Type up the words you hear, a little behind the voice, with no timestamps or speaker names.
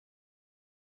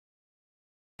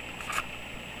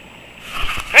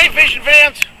Hey fishing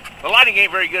fans! The lighting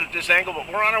ain't very good at this angle, but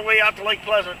we're on our way out to Lake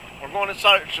Pleasant. We're going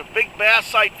inside some big bass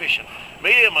sight fishing.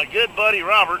 Me and my good buddy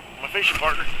Robert, my fishing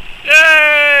partner.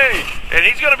 Yay! And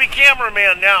he's going to be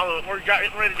cameraman now that we're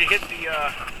getting ready to hit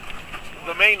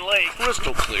the main lake.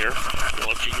 Crystal clear. I'll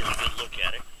let you get a good look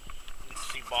at it. You can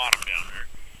see bottom down there.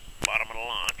 Bottom of the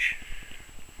launch.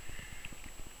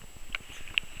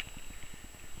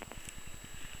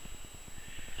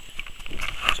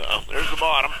 So there's the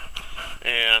bottom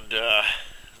and the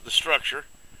structure.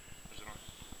 Is it on?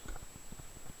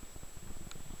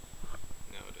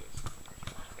 No, it is.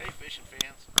 Hey, fishing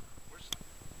fans. Where's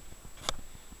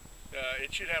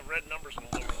it should have red numbers in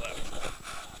the lower left.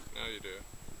 No, you do.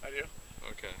 I do?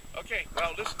 Okay. Okay,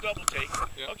 well, this is double take.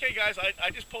 Yep. Okay, guys, I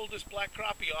just pulled this black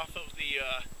crappie off of the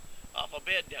off a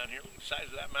bed down here. Look at the size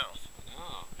of that mouth.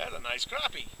 Oh. That's a nice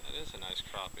crappie. That is a nice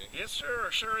crappie. Yes, sir,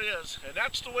 sure is. And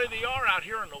that's the way they are out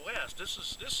here in the west. This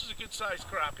is a good sized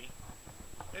crappie.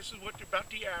 This is what about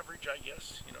the average, I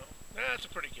guess. You know, that's a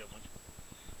pretty good one.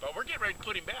 But we're getting ready to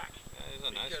put him back. That is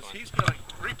a nice one. Because he's going to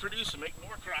reproduce and make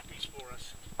more crappies for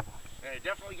us. And it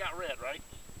definitely got red, right?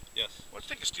 Yes. Let's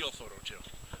take a still photo too.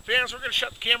 Fans, we're going to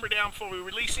shut the camera down before we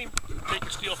release him. Take a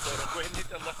still photo. Go ahead and hit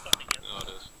that left button again. No,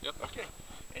 it is. Yep. Okay.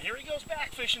 And here he goes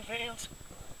back, fishing fans.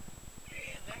 Man,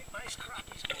 that nice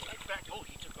crappie's going right back. Oh,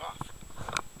 he took off.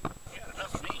 Yeah,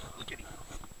 that's me. Look at him.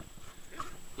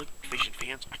 Look, fishing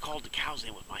fans. I called the cows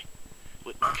in with my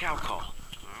cow call.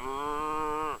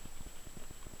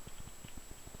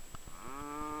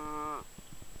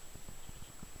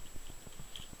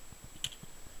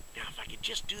 Now, if I could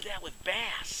just do that with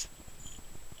bass.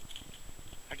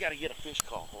 I got to get a fish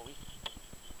call, homie.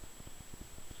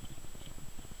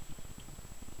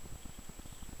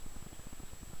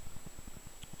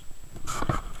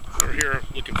 We're here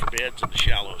looking for beds in the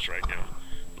shallows right now,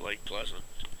 Lake Pleasant.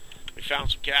 We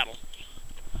found some cattle.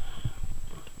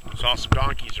 Saw some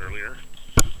donkeys earlier.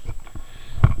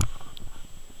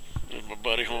 And my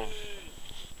buddy home.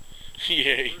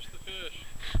 Yay. Where's the fish?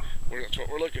 That's what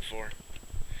we're looking for.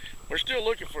 We're still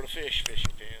looking for the fish,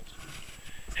 fishing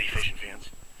fans. Hey, fishing fans.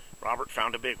 Robert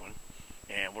found a big one,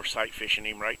 and we're sight fishing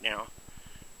him right now.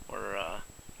 We're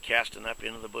casting up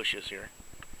into the bushes here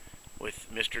with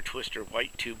Mr. Twister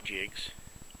white tube jigs.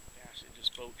 Bass in this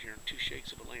boat here, 2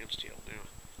 shakes of a lamb's tail now.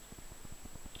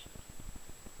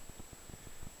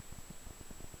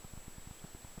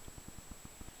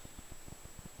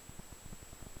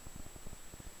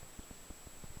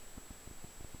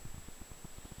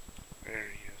 There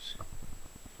he is.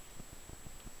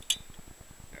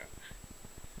 Yeah.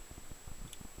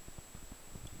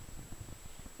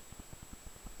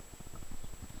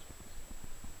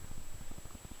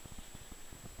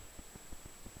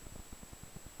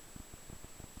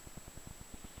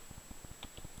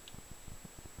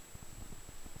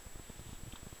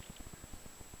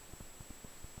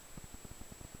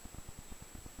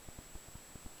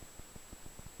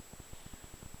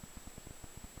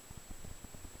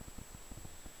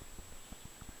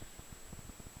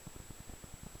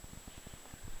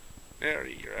 There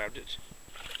he grabbed it.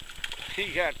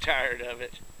 He got tired of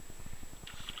it.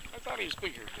 I thought he was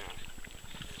bigger than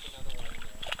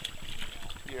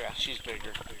that. Yeah, she's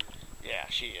bigger. Yeah,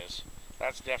 she is.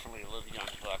 That's definitely a little young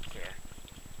buck there.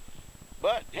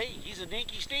 But, hey, he's a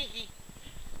dinky stinky.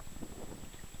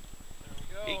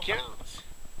 There we go. He counts.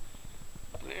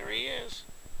 There he is.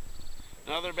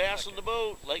 Another bass on the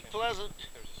boat, Lake Pleasant.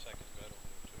 There's a second bed over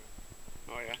there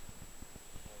too. Oh, yeah?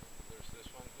 There's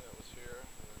this one that was here,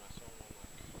 and then I saw one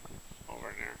like Over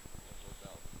in there. that was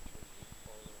about 3 feet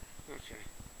farther. Okay.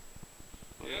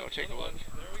 We'll Yeah, go take a another look.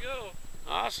 one. There we go.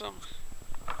 Awesome.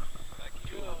 Back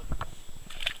you Cool. go.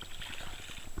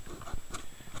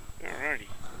 Alrighty.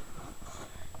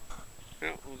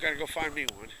 Well, we gotta go find me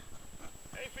one.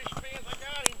 Hey, fishing fans, I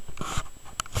got him.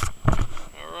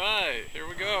 All right, here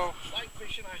we go. Light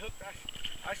fishing, I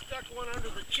I stuck one under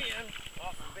the chin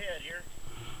off the bed here.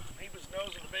 He was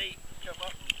nosing the bait, come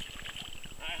up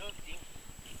and I hooked him.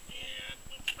 And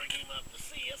let's bring him up to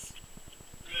see us.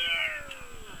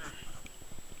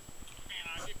 And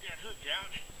I'll get that hook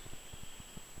out.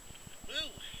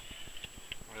 Woo!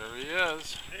 There he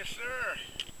is. Yes, sir.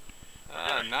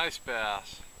 Ah, nice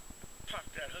bass. Pop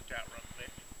that hook out real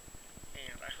quick.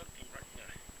 And I hooked him right in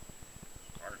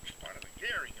the hard spot of it.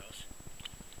 There he goes.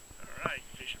 Alright,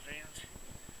 fishing fans.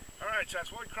 Alright, so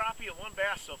that's 1 crappie and 1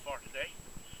 bass so far today.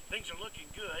 Things are looking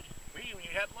good. We haven't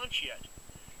even had lunch yet.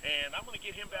 And I'm going to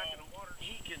get him back in the water.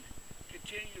 He can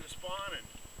continue to spawn and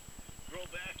grow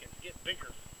back and get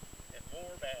bigger and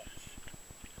more bass.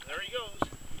 There he goes.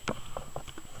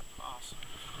 Awesome.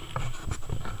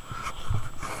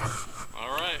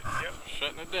 All right. Yep.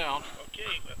 shutting it down.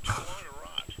 Okay, but too long to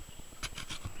rot.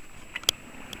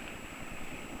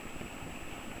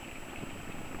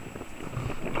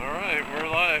 Alright, we're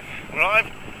live. We're live.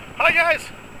 Hi guys.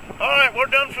 Alright, we're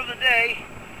done for the day.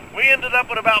 We ended up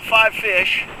with about 5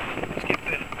 fish. Let's get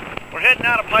the, we're heading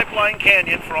out of Pipeline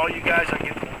Canyon for all you guys. I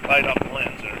get the light off the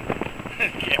lens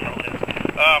there. Camera lens.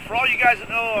 For all you guys that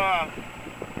know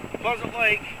Pleasant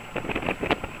Lake,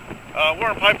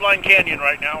 we're in Pipeline Canyon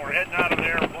right now. We're heading out of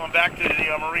there, going back to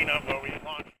the marina where we